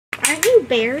Aren't you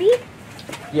Barry?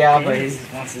 Yeah, but he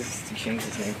wants to change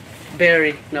his name.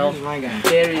 Barry, no. My guy.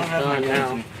 Barry's gone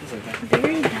now.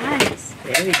 Barry dies.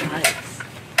 Barry dies.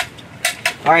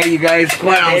 Alright, you guys,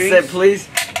 quiet on set, please.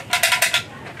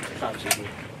 Oh, gee.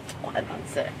 Quiet on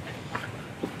set.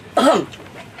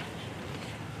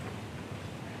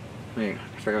 Wait,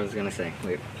 I forgot what I was gonna say.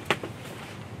 Wait.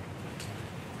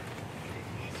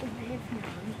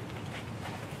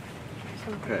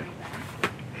 Okay.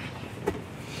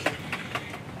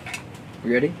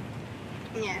 You ready?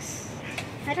 Yes.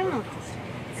 I don't know what this is.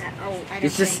 Oh, I don't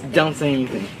It's just think- don't say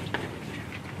anything.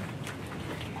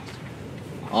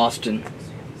 Austin.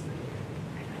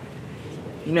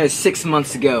 You know, 6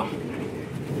 months ago,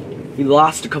 we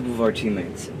lost a couple of our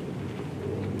teammates.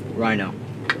 Rhino.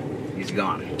 He's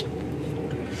gone.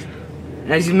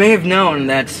 And as you may have known,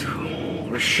 that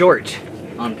we're short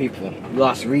on people. We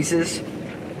lost Reese's.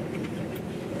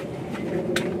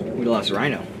 We lost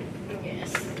Rhino.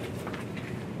 Yes.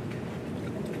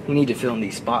 We need to fill in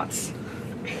these spots.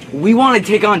 We want to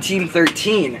take on Team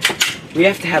 13. We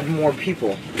have to have more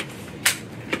people.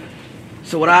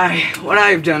 So what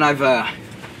I've done, I've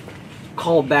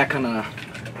called back on a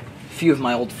few of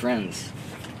my old friends.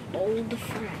 Old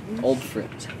friends. Old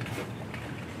friends.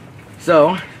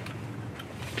 So,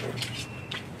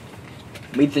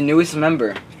 meet the newest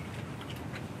member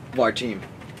of our team.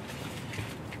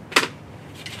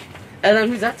 And then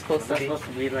who's that supposed to That's be? supposed to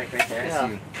be like right there.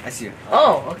 Yeah. I see you.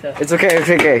 Oh, okay. It's okay, it's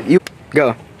okay. You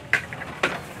go.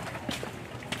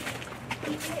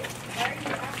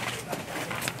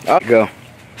 Up, go.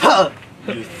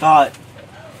 You thought.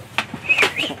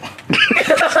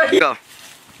 Go.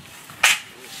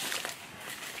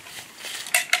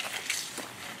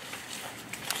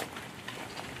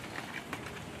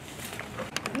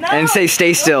 No. And say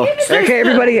stay still. Okay,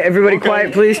 everybody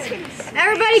quiet, please.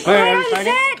 Everybody quiet on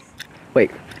set!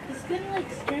 Wait.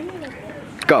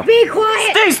 Go. Be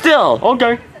quiet! Stay still!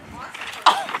 Okay.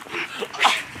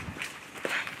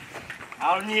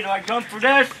 I don't need my gun for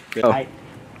this. Go.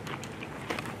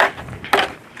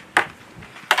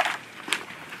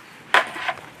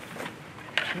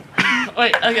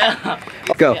 Wait, okay.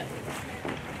 Go. Yeah.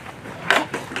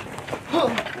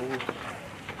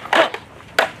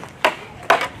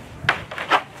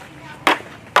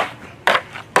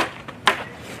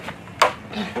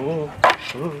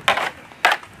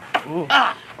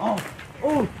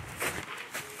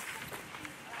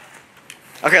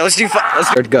 Okay, let's do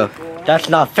let's go. That's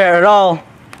not fair at all.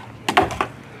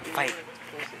 Fight.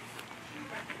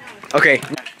 Okay,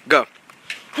 go.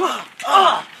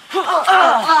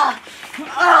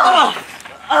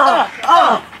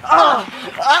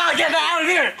 Get out of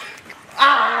here!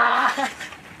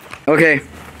 Okay.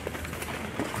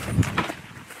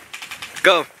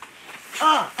 Go.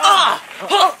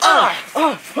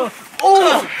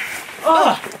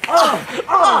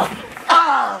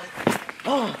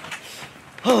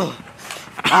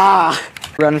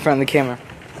 Run in front of the camera.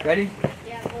 Ready?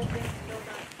 Yeah, hold it.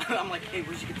 I'm like, hey,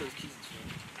 where'd you get those keys?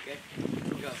 Okay,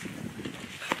 go.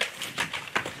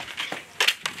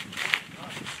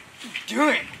 What are you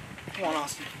doing? Come on,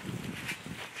 Austin.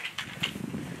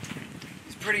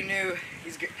 He's pretty new.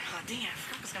 He's good. Oh, damn, I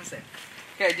forgot what I was gonna say.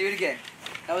 Okay, do it again.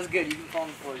 That was good. You can fall on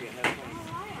the floor again. That was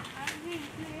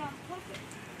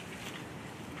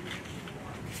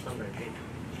funny.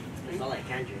 It's not like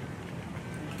Kendrick.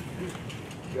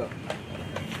 Go.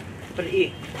 Put an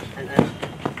E. And What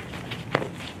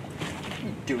are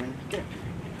you doing? Get.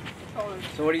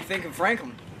 So what do you think of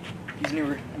Franklin? He's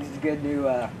new. He's a good new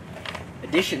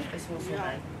addition. It smells so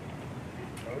bad.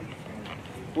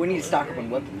 We need to stock up on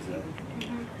weapons though.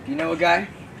 Do you know a guy?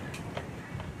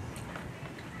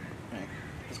 Alright,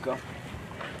 let's go.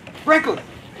 Franklin!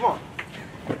 Come on.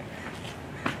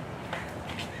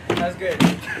 That's good.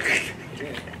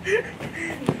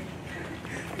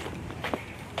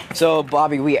 So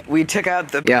Bobby, we took out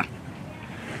the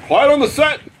Quiet on the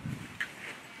set!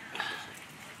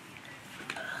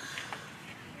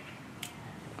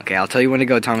 Okay, I'll tell you when to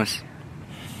go, Thomas.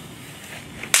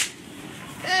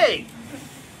 hey!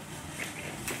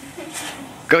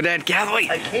 Go, Dad. Galloway.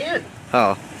 I can't.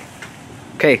 Oh.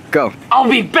 Okay, go. I'll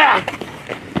be back!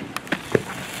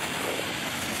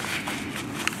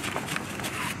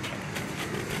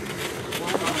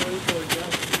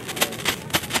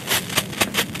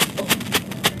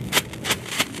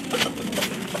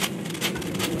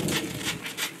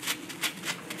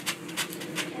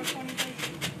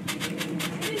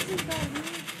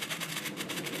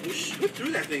 Who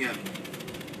threw that thing at me?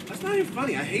 That's not even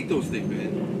funny. I hate those things,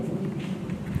 man.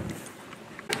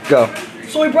 Go.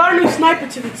 So we brought a new sniper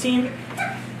to the team.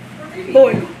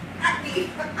 Boy.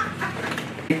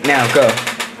 Now, go.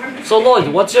 So Lloyd,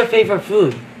 what's your favorite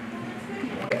food?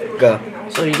 Go.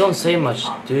 So you don't say much,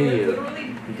 do you?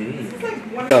 Do you?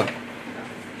 Go.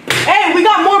 Hey, we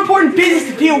got more important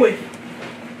business to deal with.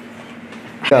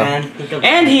 Go.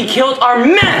 And he killed our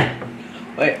man!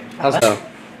 Wait, how's go?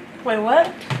 Wait,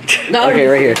 what? No. Okay,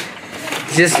 right here.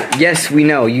 Just, yes, we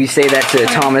know. You say that to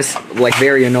Thomas, like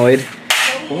very annoyed.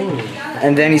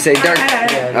 And then you say dark.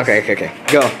 Okay.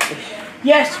 Go.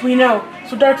 Yes, we know.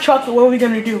 So dark chocolate, what are we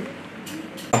gonna do?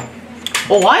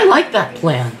 Oh, I like that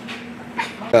plan.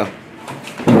 Go.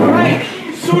 Alright,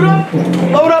 suit up,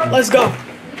 load up, let's go.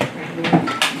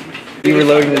 You were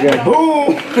loading the gun.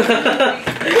 Boom!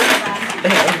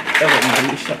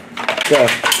 Go.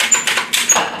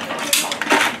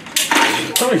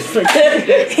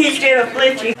 He's straight up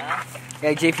flinching.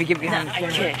 Yeah, JP, get behind the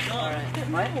camera. Okay.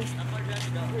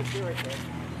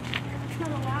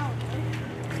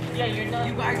 Yeah, you're not.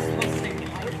 You guys are supposed to stay behind.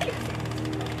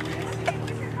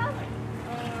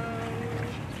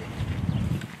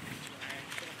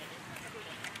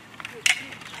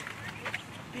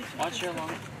 Watch your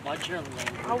lungs. Watch your lungs.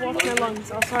 I'll watch my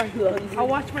lungs. Oh, sorry. I'll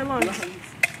watch my lungs.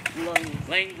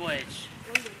 Language.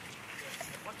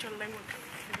 Watch your language.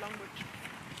 Your language.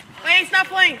 Wait, stop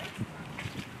playing.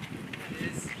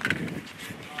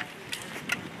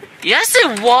 Yes,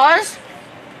 it was!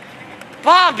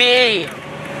 Bobby!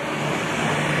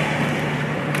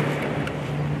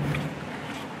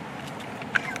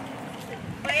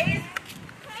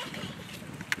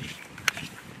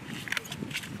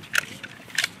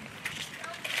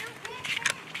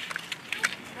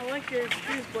 I like your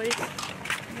shoes, Blaze.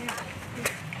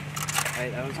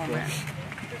 Alright, that was cool. They're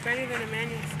better than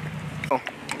Emmanuel's. Oh.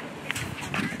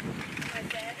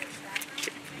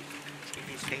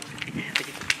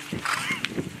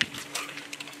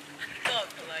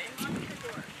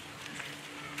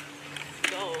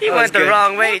 He went the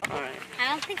wrong way. I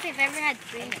don't think they've ever had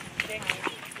three.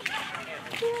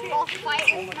 I'll fight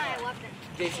with my weapon.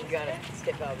 Jason, you gotta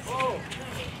step out.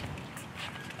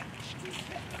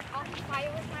 I'll fight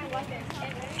with my weapon.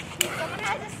 If someone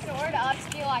has a sword, I'll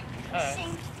just be like,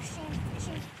 shing, shing,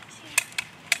 shing, shing.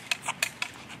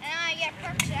 And I get a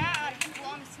perk shot, I'll just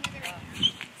blow him smoother.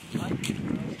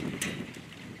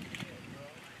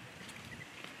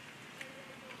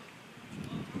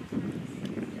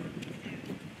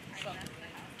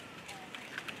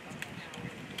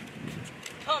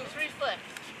 Tom, 3 flips.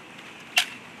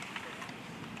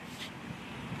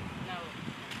 No.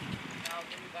 I'll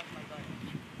give you back my gun.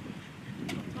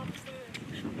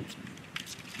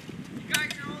 You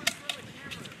guys are all in front of the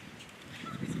camera.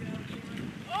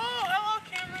 Oh, hello,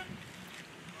 camera.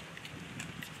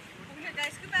 Come here,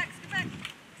 guys. Scoot back, scoot back.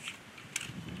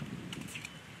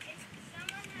 If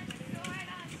someone has a sword,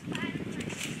 I'll Spider-Man.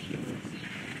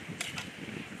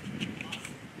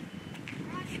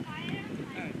 I'll Spider-Man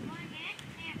like one hand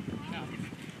and No.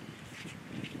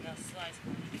 No, slice.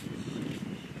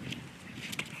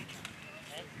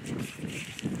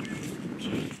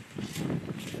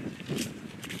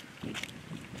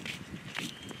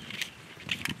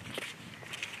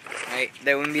 Alright,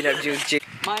 that would meet up J.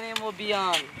 My name will be,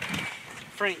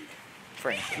 Frank.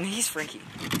 Frank. And he's Frankie.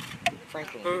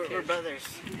 Franklin. We're brothers.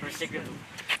 We're secret.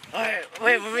 Alright,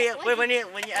 wait, when you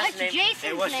ask That's your name. Jason's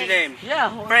Hey, what's your name. name?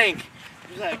 Yeah. Frank.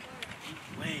 He's like,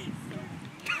 wait.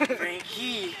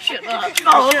 Frankie. Shut up.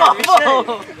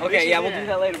 Oh, Okay, yeah, we'll do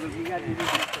that later, but we gotta do this.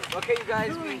 Okay, you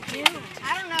guys. I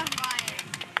don't know who I am.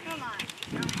 Come on.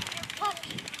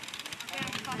 Puppy.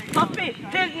 Puppy.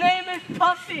 His name is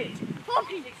Puppy.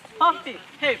 Puppy. Puppy.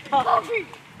 Hey, Puppy.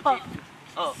 Puppy.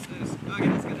 Oh. Okay,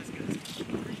 that's good.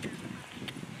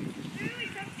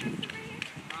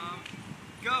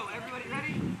 Go, everybody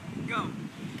ready? Go.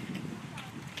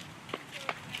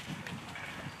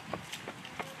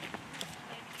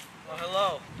 Oh,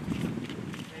 hello.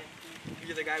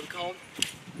 You're the guy we called?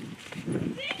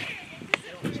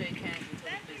 Don't shake hands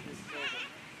until the business is over.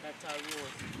 That's our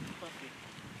rules. Puppy.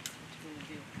 What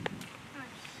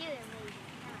you gonna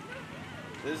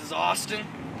do? This is Austin.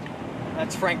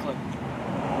 That's Franklin.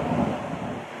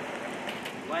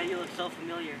 Why do you look so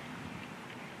familiar?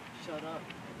 Shut up.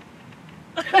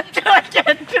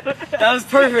 That was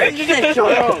perfect.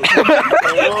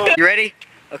 You ready?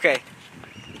 Okay.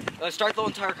 Let's start the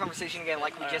entire conversation again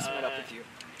like we just met up with you.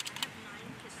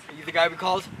 Are you the guy we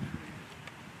called?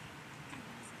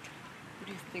 Who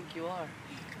do you think you are?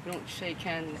 We don't shake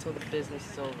hands until the business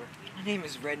is over. My name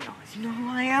is Red Nose. You know who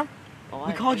I am? Oh,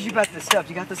 We I called do. you about the stuff.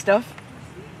 You got the stuff?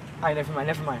 Alright, never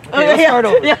mind. Okay, let's start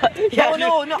over.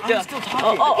 No, I'm still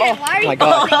talking. Okay, why are you my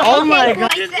God. oh my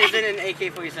God. Is it an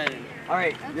AK-47?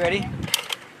 Alright, you ready?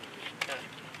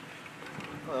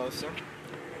 Hello, sir.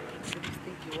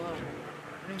 you are?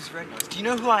 My name is Red Nose. Do you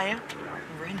know who I am?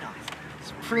 I'm Red Nose,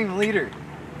 supreme leader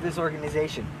of this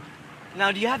organization.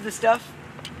 Now, do you have the stuff?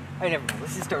 Oh, never mind.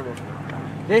 Let's just start over.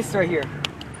 This right here.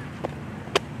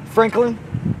 Franklin.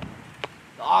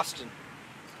 Austin.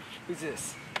 Who's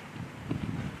this?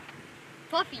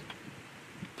 Puffy.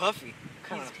 Puffy.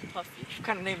 He's Puffy. What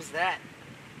kind of name is that?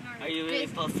 Are you really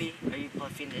puffy? Are you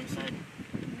puffy in the inside?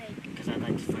 Because I'd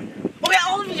like to find out. Okay,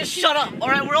 all of you just shut up. All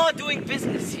right, we're all doing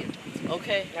business here.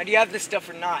 Okay. Now, do you have this stuff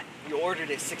or not? You ordered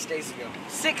it 6 days ago.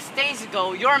 6 days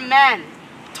ago, your man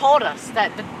told us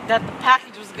that the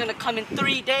package was gonna come in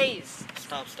 3 days.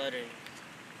 Stop stuttering.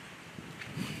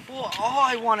 Well, all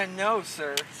I want to know,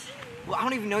 sir. Well, I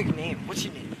don't even know your name. What's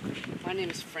your name? My name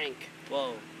is Frank.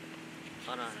 Whoa.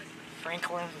 Hold on.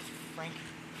 Franklin.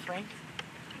 Frank.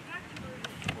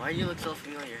 Why do you look so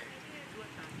familiar?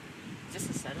 Is this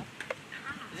a setup?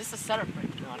 Is this a setup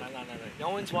right No. No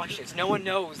one's watching this. No one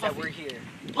knows that we're here.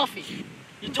 Puffy,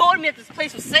 you told me that this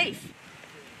place was safe.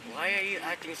 Why are you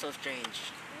acting so strange?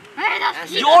 Hey,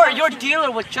 Your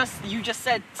dealer was you just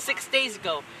said 6 days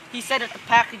ago. He said that the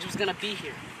package was gonna be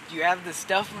here. Do you have the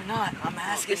stuff or not? I'm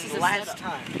asking this is the a last setup.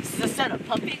 time. This is a setup,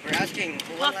 Puffy. We're asking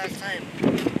for one last time.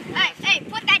 Hey,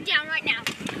 put that down right now.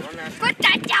 One last Put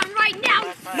that down right now.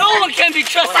 last time. No one can be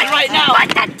trusted right now. Put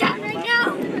that down right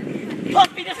now.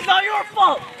 Puffy, this is not your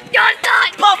fault. You're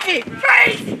not. Puffy,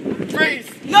 Freeze!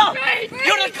 no, Freeze.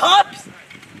 you're the cops.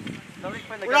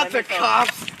 We're not the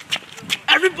cops.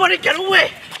 Everybody get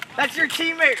away. That's your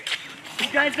teammate. You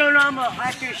guys don't know I'm an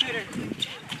accurate shooter.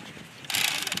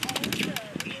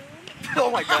 Oh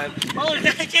my god. Oh,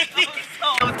 that can't be so.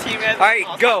 All right,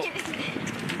 go.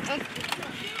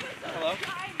 Hello.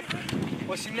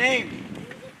 What's your name?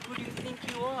 Who do you think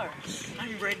you are?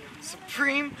 I'm Red Nose.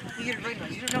 Supreme Leader Red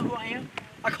Nose. You don't know who I am?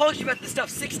 I called you about this stuff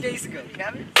 6 days ago. You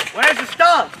have it? Where's the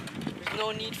stuff? There's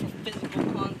no need for physical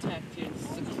contact here.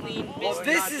 This is a clean Well,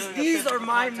 business. these are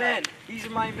my men. These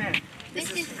are my men.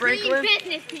 This is Franklin. clean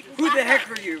business, people. Who the heck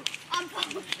are you? I'm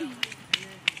Puffy.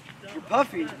 You're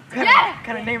Puffy. What Yeah.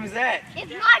 kind of name is that?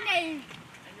 It's my name.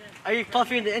 Are you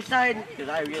puffy in the inside? Because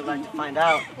I really like to find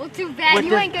out. Well, too bad. With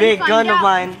You this ain't gonna big find gun out. of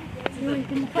mine. You ain't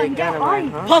gonna Big find gun out. of mine,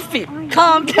 huh? Puffy,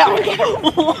 calm down.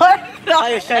 What?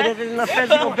 I said this is in the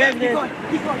physical business.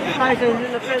 I said this is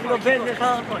in the physical business,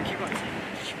 huh? Keep going.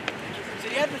 So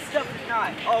you have the stuff or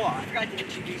not? Oh, I forgot to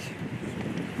introduce you.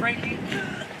 Frankie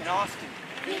and Austin.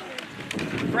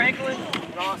 Franklin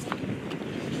and Austin.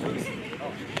 Who's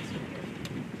oh.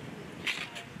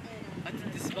 I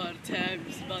think this is about a time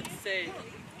he's about to say,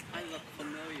 I look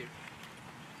familiar.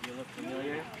 You look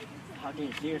familiar? How can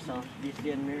you see yourself? You see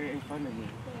a mirror in front of me.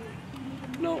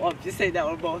 No, I'm just saying that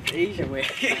we're both Asian. Wait.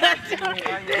 Wait.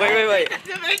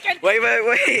 Before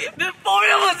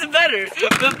it was better.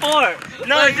 Before.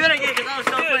 No, do it again because that was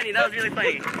so funny. That was really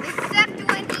funny. Except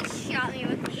when he shot me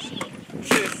with the sheet.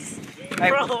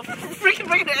 Bro, freaking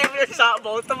bring the ambulance shot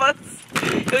both of us.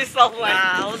 It was so funny.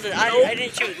 I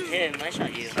didn't shoot him. I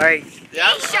shot you. All right. He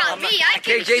shot me. I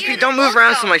Okay, can hear JP, don't the move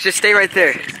around bullet. so much. Just stay right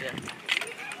there.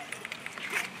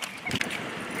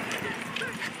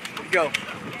 Go.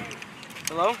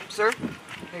 Hello, sir.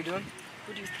 How you doing?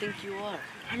 Who do you think you are?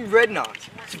 I'm Red Nose.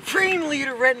 Supreme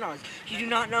Leader Red Nose. You do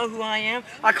not know who I am?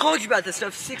 I called you about this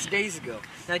stuff 6 days ago.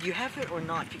 Now, do you have it or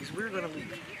not? Because we're going to leave.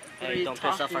 What are Hey, you don't piss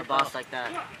off talking our boss about? like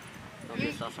that. Don't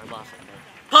piss off our boss like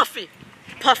that. Puffy!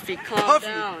 Puffy, calm Puffy.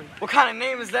 down. What kind of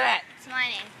name is that? It's my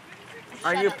name.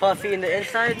 Are you puffy in the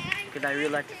inside? Because I really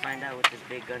like to find out with this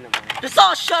big gun of mine. Just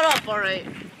all shut up, alright?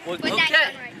 Well, Put that okay.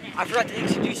 gun right now. I forgot to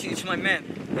introduce you to my men.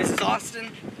 This is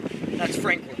Austin. That's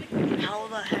Franklin. How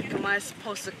the heck am I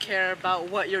supposed to care about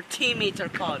what your teammates are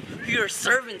called? Who your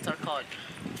servants are called?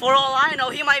 For all I know,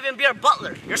 he might even be your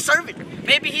butler, your servant.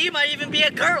 Maybe he might even be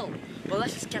a girl. But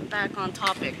let's just get back on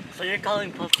topic. So you're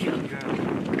calling Puffy a girl?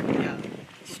 Yeah.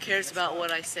 Who cares about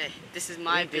what I say? This is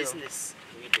my We do. business.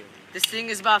 We do. This thing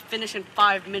is about finishing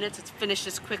 5 minutes. Let's finish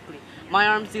this quickly. My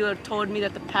arms dealer told me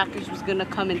that the package was gonna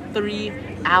come in 3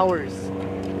 hours.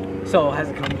 So, has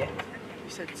it come yet? You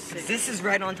said 6. This is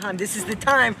right on time. This is the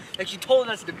time that you told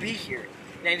us to be here.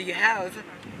 Now, do you have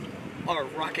our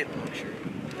rocket launcher?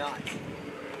 Not.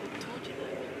 I told you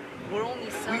that. We're only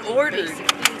selling ordered. basic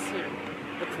things here.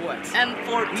 Look what?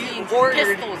 M14 We ordered-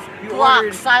 pistols, we Glock,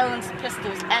 ordered- silenced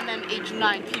pistols,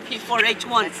 MMH9,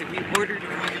 PP4H1. That's it. We ordered a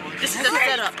rocket launcher. This is a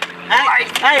setup. Hey!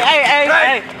 Hey!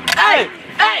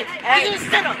 Hey! This is a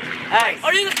setup. Hey!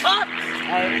 Are you the cop?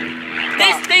 Hey!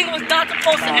 This thing was not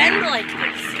supposed to end like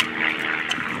this.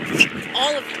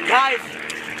 All of you Guys!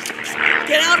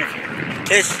 get out of here.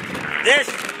 This!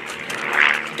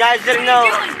 You guys didn't know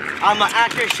I'm an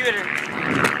accurate shooter.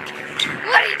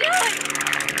 What are you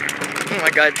doing? my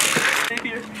god.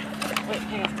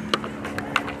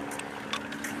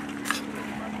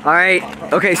 Alright,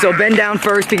 okay, so bend down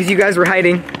first because you guys were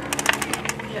hiding.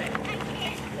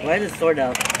 Why is the sword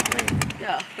out?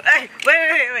 Yeah. Hey,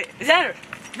 wait. Xander!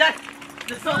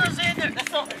 The sword is in there. The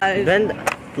sword. Bend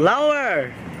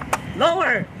lower.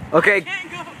 Lower. Okay,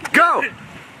 go!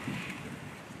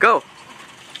 Go!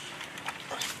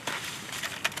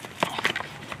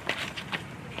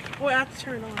 Boy, I have to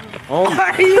turn on. Oh.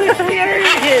 Are you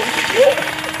serious?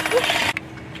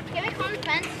 Can we climb the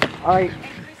fence? Alright.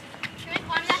 Can we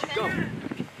climb that fence? Go.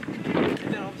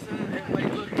 Then all of a sudden, everybody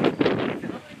look.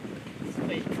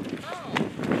 Wait.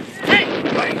 Hey!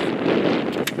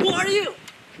 Who are you?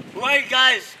 Right,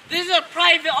 guys. This is a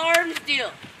private arms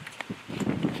deal.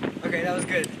 Okay, that was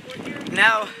good.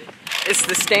 Now, it's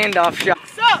the standoff shot.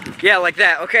 Stop! Yeah, like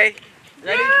that, okay?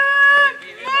 Ready?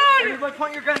 Everybody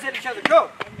point your guns at each other,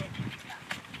 go!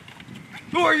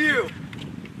 Who are you?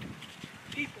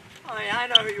 People. Oh, yeah, I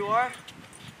know who you are.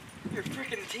 You're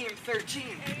freaking Team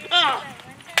 13. Oh.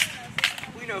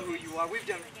 We know who you are. We've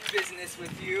done business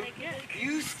with you.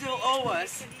 You still owe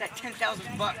us that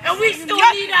 10,000 bucks. And we still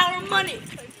need our money.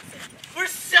 We're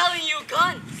selling you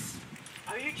guns.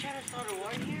 Are you trying to start a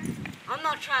war here? I'm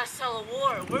not trying to sell a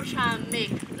war. We're trying to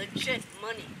make legit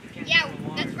money. Yeah,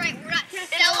 that's right. We're not It's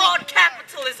selling. called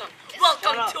capitalism.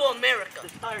 Welcome Shut up. to America. The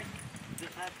start.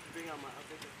 Just have to bring out my other.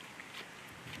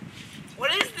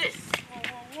 What is this?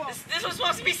 This was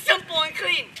supposed to be simple and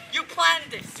clean. You planned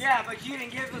this. Yeah, but you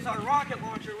didn't give us our rocket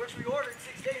launcher, which we ordered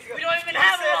 6 days ago. We don't even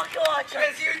have a rocket launcher.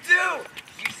 Yes, you do!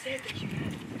 You said that you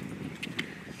had it.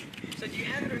 So do you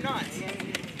have it or not?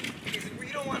 Because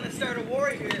we don't want to start a war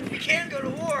here. We can't go to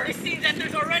war. It seems that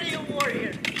there's already a war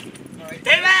here. All right,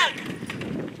 Stay back!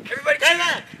 everybody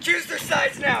choose their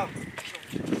sides now.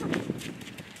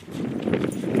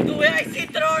 The way I see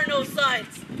it, there are no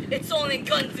sides. It's only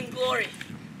guns and glory.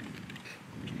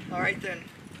 All right then.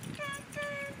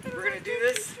 We're gonna do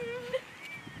this.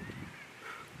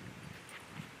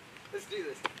 Let's do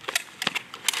this.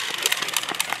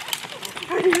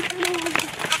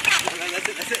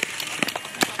 That's it.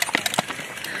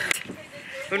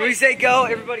 When we say go,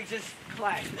 everybody just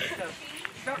clap. So,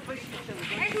 start pushing each other.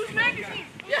 Hey, who's magazine?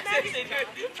 Yes, they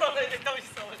do. Probably they know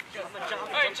so much good.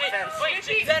 Alright, Jake. Wait,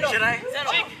 Jake. Zeno. Should I?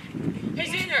 Zeno. Hey,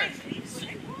 Xander.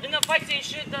 In the fight scene,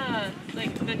 should the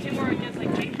team war against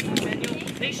like Jake and Manuel,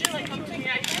 they should like come to me.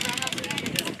 I can't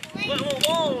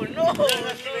whoa, no.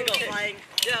 Flying.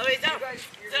 Yeah, wait, Zeno.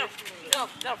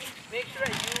 Make sure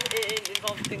that you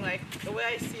involve the thing like the way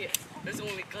I see it. There's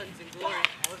only guns and glory.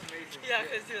 That was amazing. Yeah,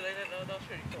 cause dude, that was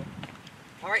pretty cool.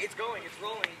 All right, it's going. It's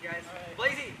rolling, you guys.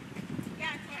 Blazy.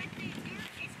 Yeah,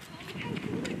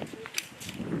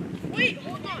 wait,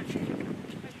 hold on.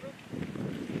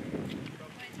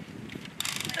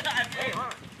 Hey,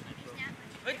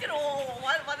 wait,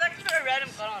 why that keep a random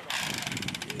cut on?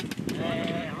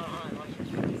 Hey, hold on.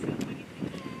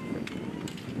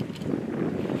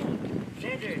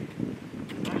 Xander.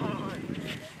 Hold on.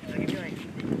 I can be like,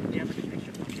 you have like an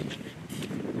extra pocket.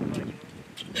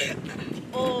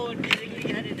 Oh, you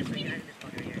can edit this one. You can edit this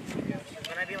one right here.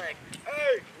 When I be like,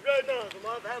 hey, right now, I'm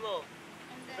off ammo.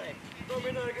 It's like, throw me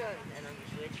another gun. And I'm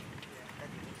just switch.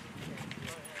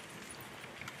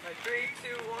 All right, 3,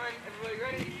 2, 1. Everybody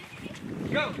ready?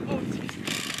 Go.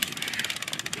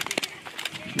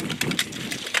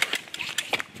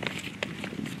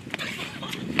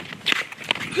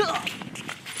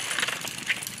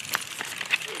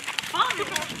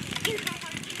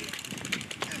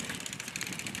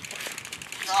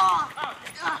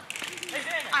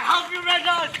 I help you, Red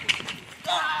Dog!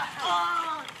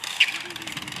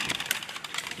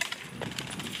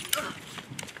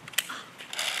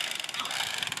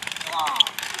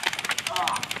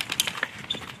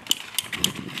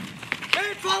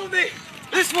 Hey, follow me.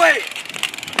 This way.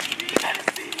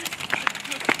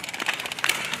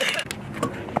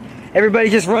 Everybody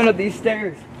just run up these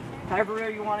stairs. However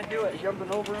you want to do it. Jumping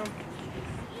over them.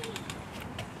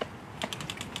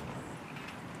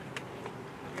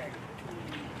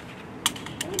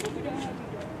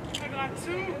 I got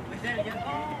two.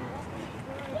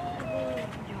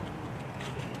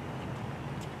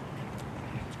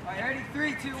 All right, ready?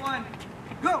 3, 2, 1.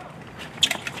 Go.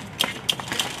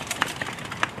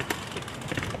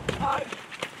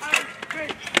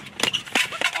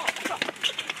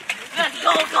 Let's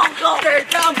go! Okay,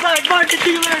 downside market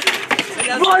dealer!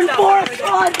 Run, Forrest,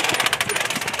 run!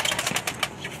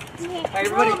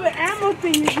 Everybody. The ammo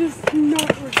thing is just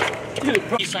not working.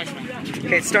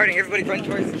 Okay, it's starting. Everybody run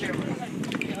towards the camera.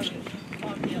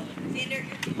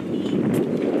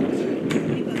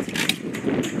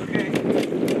 Okay.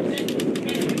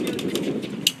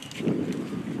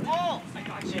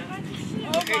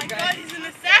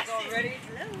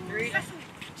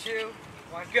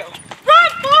 One, go.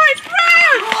 Run, boys,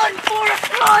 run! Run, Forrest,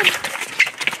 run!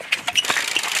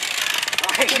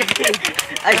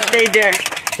 I stayed there.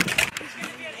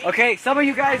 Okay, some of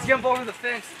you guys jump over the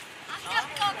fence. I'm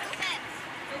jumping over the fence.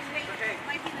 Okay.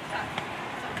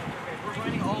 We're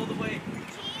running all the way.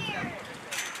 You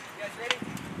guys ready?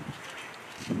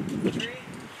 3, 2,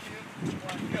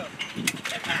 1, go.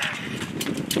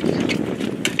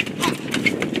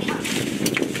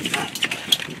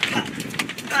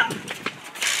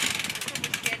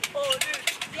 Oh, dude.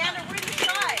 Deanna, we're in the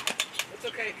shot. It's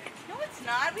okay. No, it's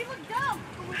not. We look dumb.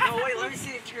 No, wait, let me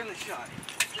see if you're in the shot.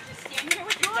 You're just standing here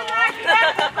with your dog. A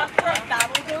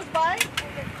battle goes by.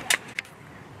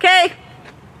 Okay.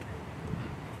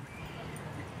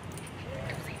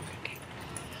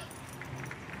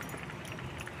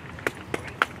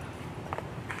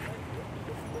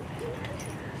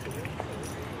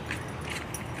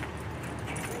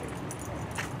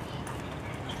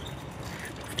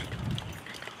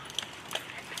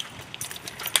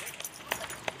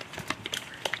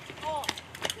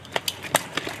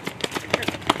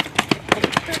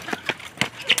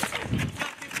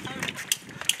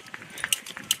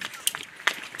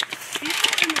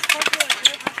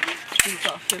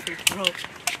 Bro.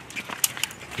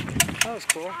 That was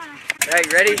cool.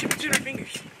 Alright, ready? Between our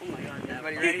fingers. Oh my god, nah,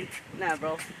 Everybody bro. ready? Nah,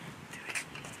 bro.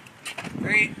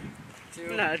 3,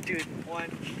 2, Nah, dude.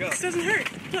 1, go. This doesn't hurt.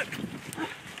 Look.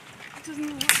 It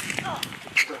doesn't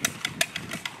hurt.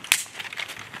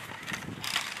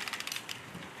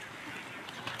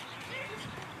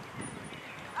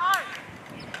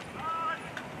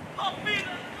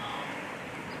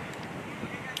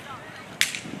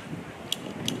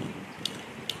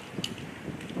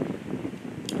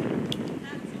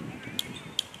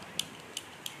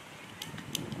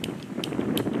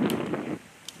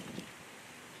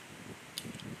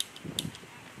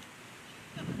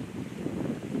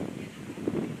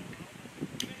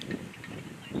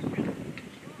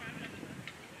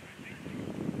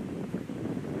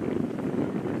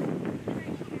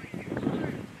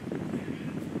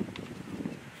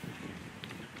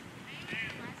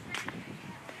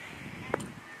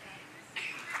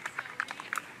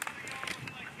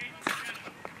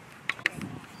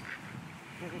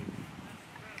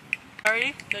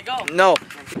 Ready? Okay, go. No.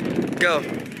 Go.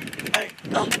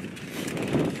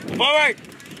 Forward!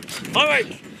 Forward!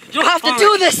 You have to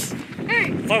do this!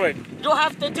 Forward! You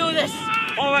have to do this!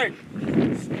 Forward!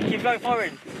 Keep going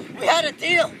forward. We had a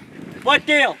deal! What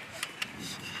deal?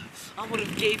 I would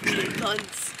have gave you your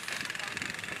guns.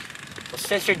 Well,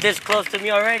 since you're this close to me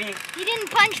already, You didn't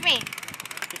bludge me.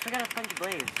 you forgot to punch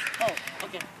Blaze. Oh,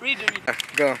 okay. Read it.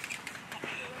 Go.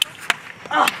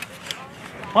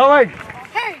 Forward!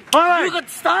 Hey. Forward! You could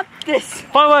stop this!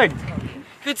 Forward! You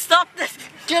could stop this!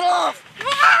 Get off!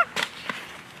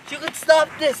 You could stop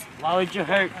this! Why would you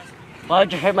hurt? Why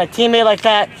would you hurt my teammate like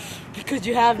that? Because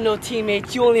you have no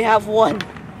teammates, you only have one.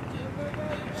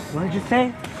 What did you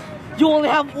say? You only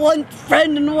have one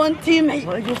friend and one teammate.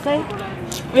 What did you say?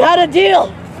 We had a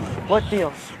deal! What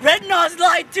deal? Red Nose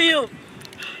lied to you!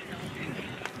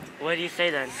 What did you say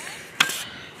then?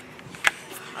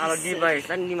 I don't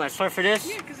need my sword for this.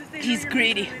 He's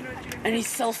greedy. And he's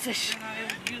selfish.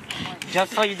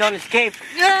 Just so you don't escape.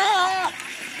 Ah!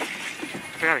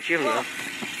 Forgot to shoot him though.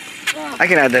 I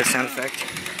can add that sound effect.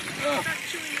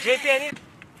 JP, I need.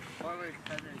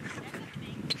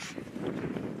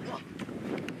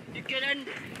 You could end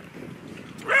it.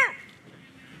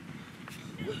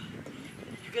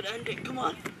 You could end it, come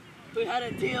on. We had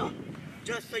a deal.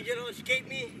 Just so you don't escape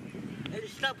me and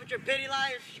stop with your petty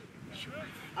lies,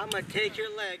 I'm gonna take your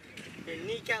leg and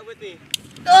kneecap with me.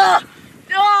 Ah!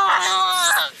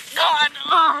 Ah!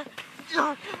 God!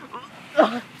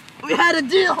 Ah! We had a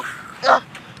deal.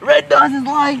 Red Nose is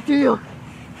lying to you.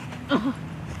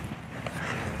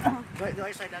 Do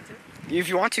I slide down too? If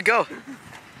you want to, go.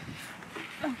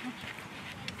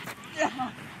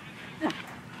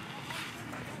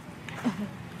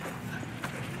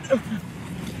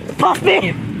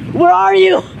 Puffy, where are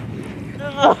you?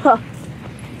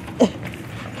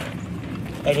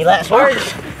 Any last words?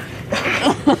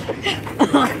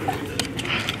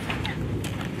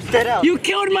 Stand out. You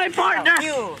killed my partner.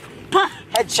 You. Puff,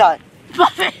 Headshot.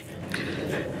 Puffy.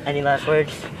 Any last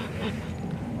words?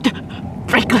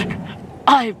 Franklin,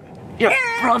 I'm your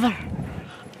brother.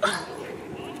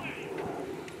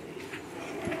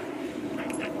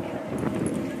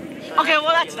 Okay,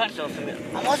 well that's done. So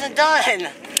familiar. I wasn't done.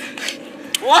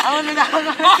 What? I wasn't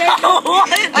done.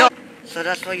 What? So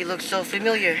that's why you look so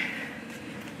familiar.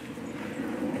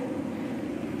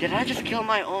 Did I just kill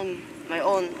my own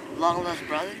long lost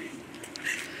brother?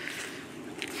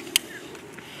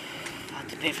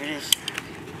 pay for this.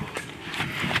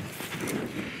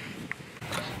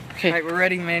 Okay. Alright, we're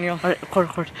ready, Manuel. Alright,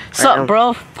 record. Sup,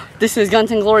 bro? This is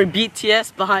Guns and Glory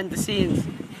BTS behind the scenes.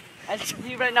 As you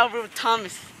see right now, we're with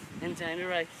Thomas and Xander,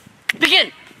 right?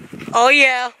 Begin! Oh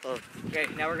yeah. Okay,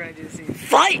 now we're gonna do the scene.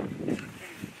 Fight!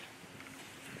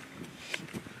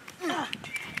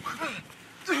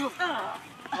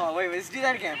 Oh, wait, let's do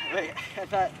that again. Wait, I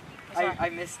thought I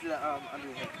missed the under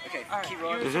the hook. Okay, Alright, keep you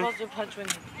rolling. were supposed to punch when...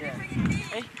 Yeah.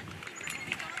 Hey?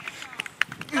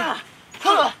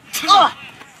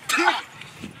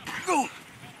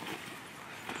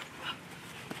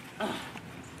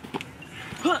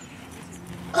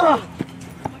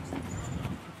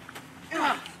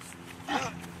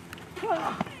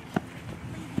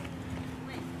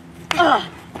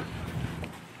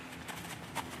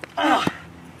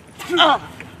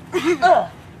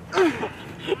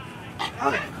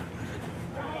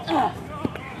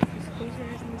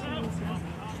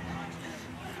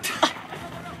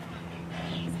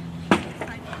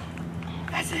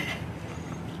 That's it.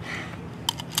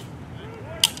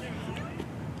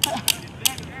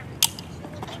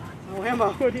 Oh, ammo.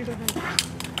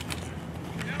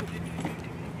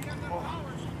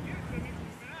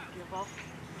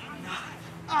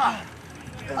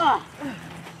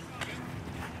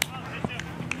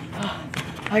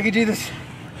 I could do this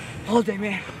all day,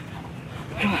 man.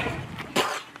 Come on.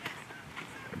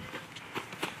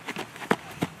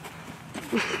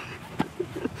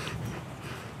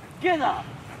 Get up!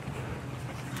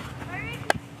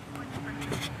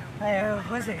 Hey,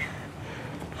 what's it?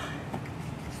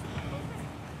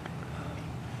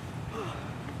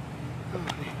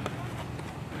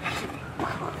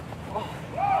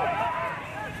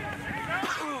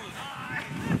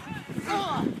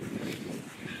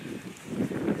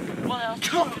 What else?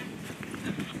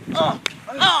 Uh-oh.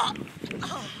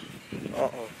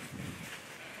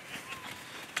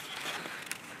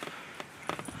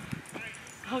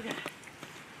 Okay.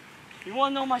 You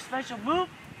wanna know my special move?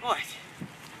 What?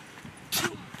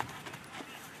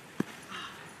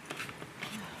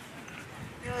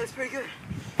 Yeah, that's pretty good.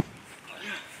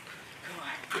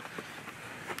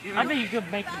 I think you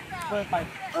could make it with my...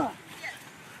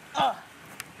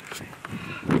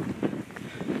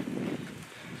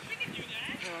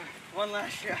 One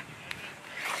last shot.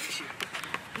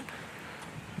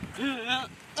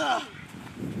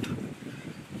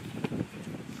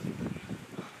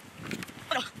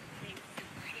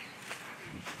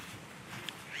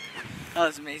 That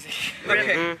was amazing.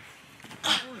 Okay.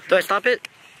 Do I stop it?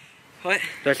 What?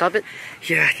 Do I stop it?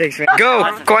 Yeah, thanks, man. Go!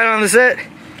 Quiet on the set.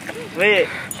 Wait.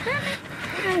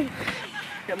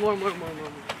 Yeah, more.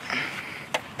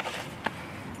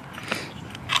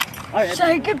 Alright.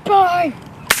 Say goodbye.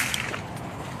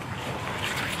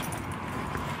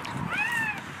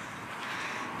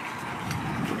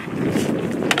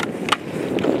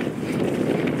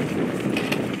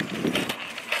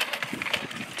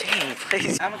 Dang,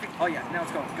 please. I don't think. Oh, yeah, now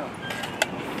let's go, let's go.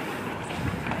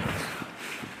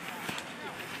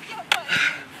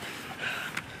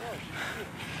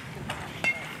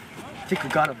 I think we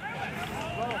got him.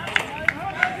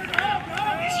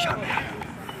 Nice shot, man.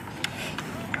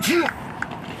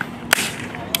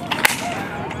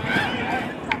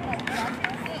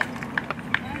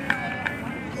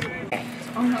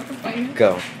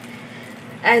 Go.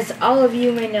 As all of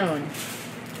you may know,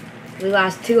 we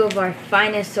lost two of our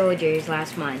finest soldiers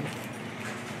last month,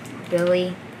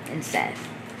 Billy and Seth.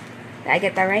 Did I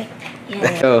get that right?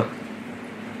 Yeah. Go.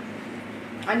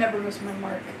 I never miss my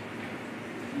mark.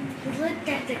 Look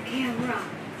at the camera.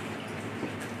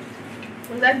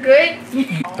 Was that good?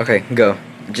 Okay, go.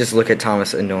 Just look at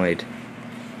Thomas annoyed.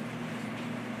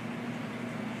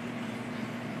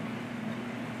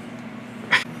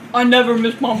 I never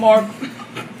miss my mark.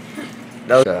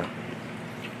 That was,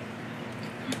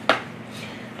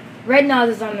 Red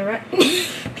Nose is on the run.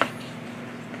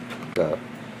 go.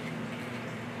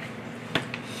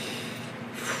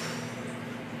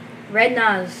 Red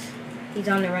Nose, he's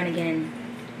on the run again.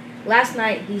 Last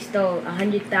night he stole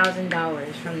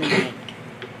 $100,000 from the bank.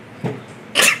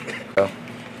 Go.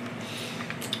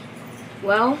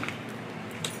 Well,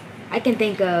 I can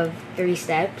think of 3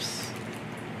 steps.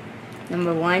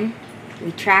 Number 1,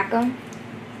 we track him.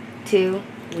 2,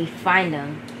 we find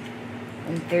him.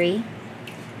 And 3,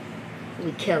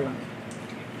 we kill him.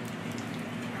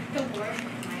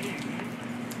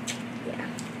 Yeah.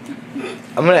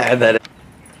 I'm gonna add that in.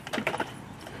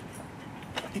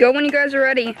 Go when you guys are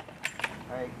ready.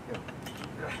 Alright, go.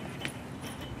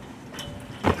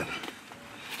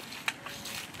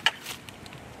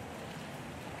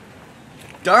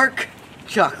 Dark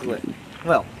chocolate.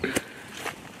 Well,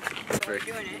 trick.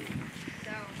 Doing it.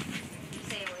 So,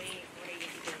 say, what are you going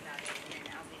to do about it? And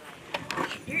then I'll be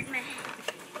like, dirt man.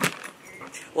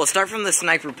 Well, start from the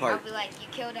sniper I'll part. be like, you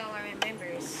killed all our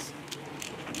members,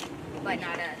 but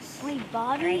not us. Wait,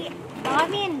 Bobby? Right.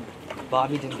 Bobby and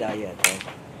Bobby didn't die yet, though.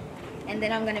 And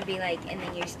then I'm going to be like, and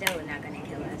then you're still not going to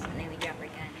kill us. And then we drop our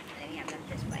gun. And then we have a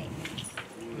fist fight.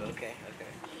 Ooh, okay.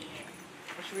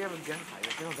 Why should we have a gunfight?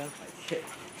 There's no gunfight. Shit.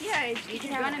 Yeah, You you can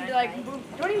can have gun a and be like,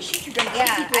 gunfight. don't even shoot your gun. Yeah,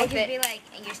 shoot people I with just it. be like,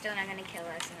 and you're still not going to kill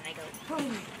us. And then I go,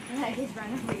 boom. And I just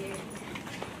run over you.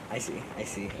 I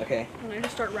see. Okay. And I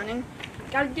just start running.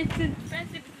 Gotta get to the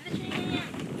defensive position.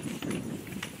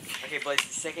 Okay, Blaze,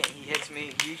 the second he hits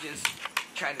me, you just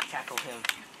try to tackle him.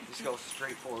 Just go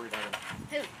straight forward at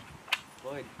him. Who?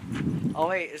 Lloyd. Oh,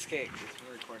 wait, it's okay.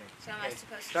 We're recording. So am I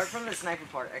supposed to... Start from the sniper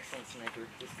part. Excellent sniper.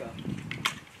 Just go.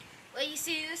 Well, you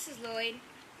see, this is Lloyd.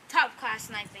 Top class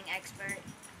sniping expert.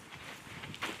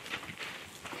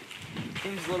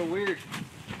 Seems a little weird.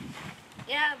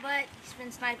 Yeah, but he's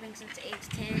been sniping since age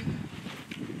 10.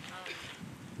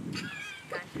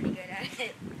 Gotten pretty good at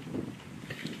it.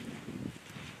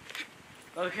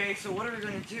 Okay, so what are we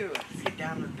going to do? Let's get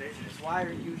down to business. Why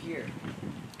are you here?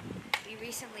 We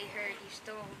recently heard you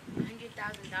stole $100,000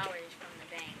 from the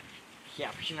bank.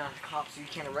 Yeah, but you're not a cop, so you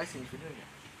can't arrest me for doing that.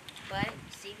 But,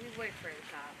 see, we work for the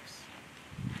cops.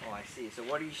 Oh, I see. So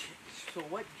what do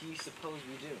you suppose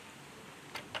we do?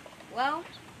 Well,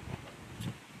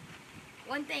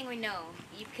 one thing we know,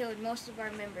 you've killed most of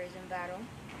our members in battle.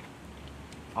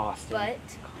 Austin. But,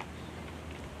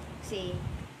 see,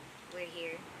 we're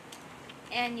here.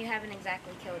 And you haven't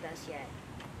exactly killed us yet.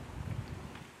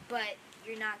 But,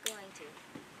 you're not going to.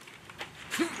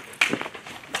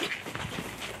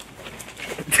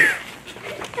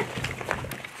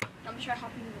 I'm gonna try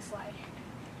hopping in the slide.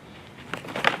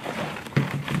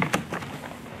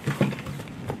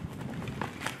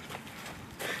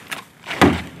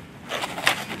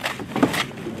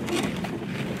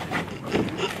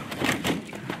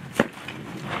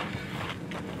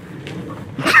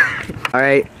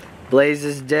 Alright, Blaze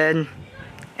is dead.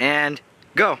 And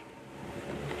go.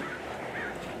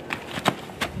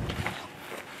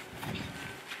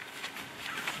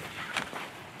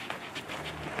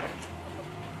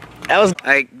 That was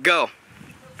alright, go.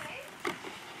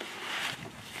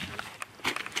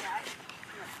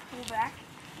 Pull back.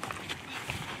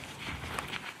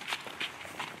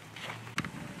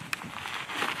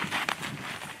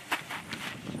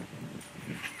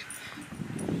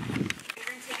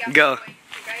 Go.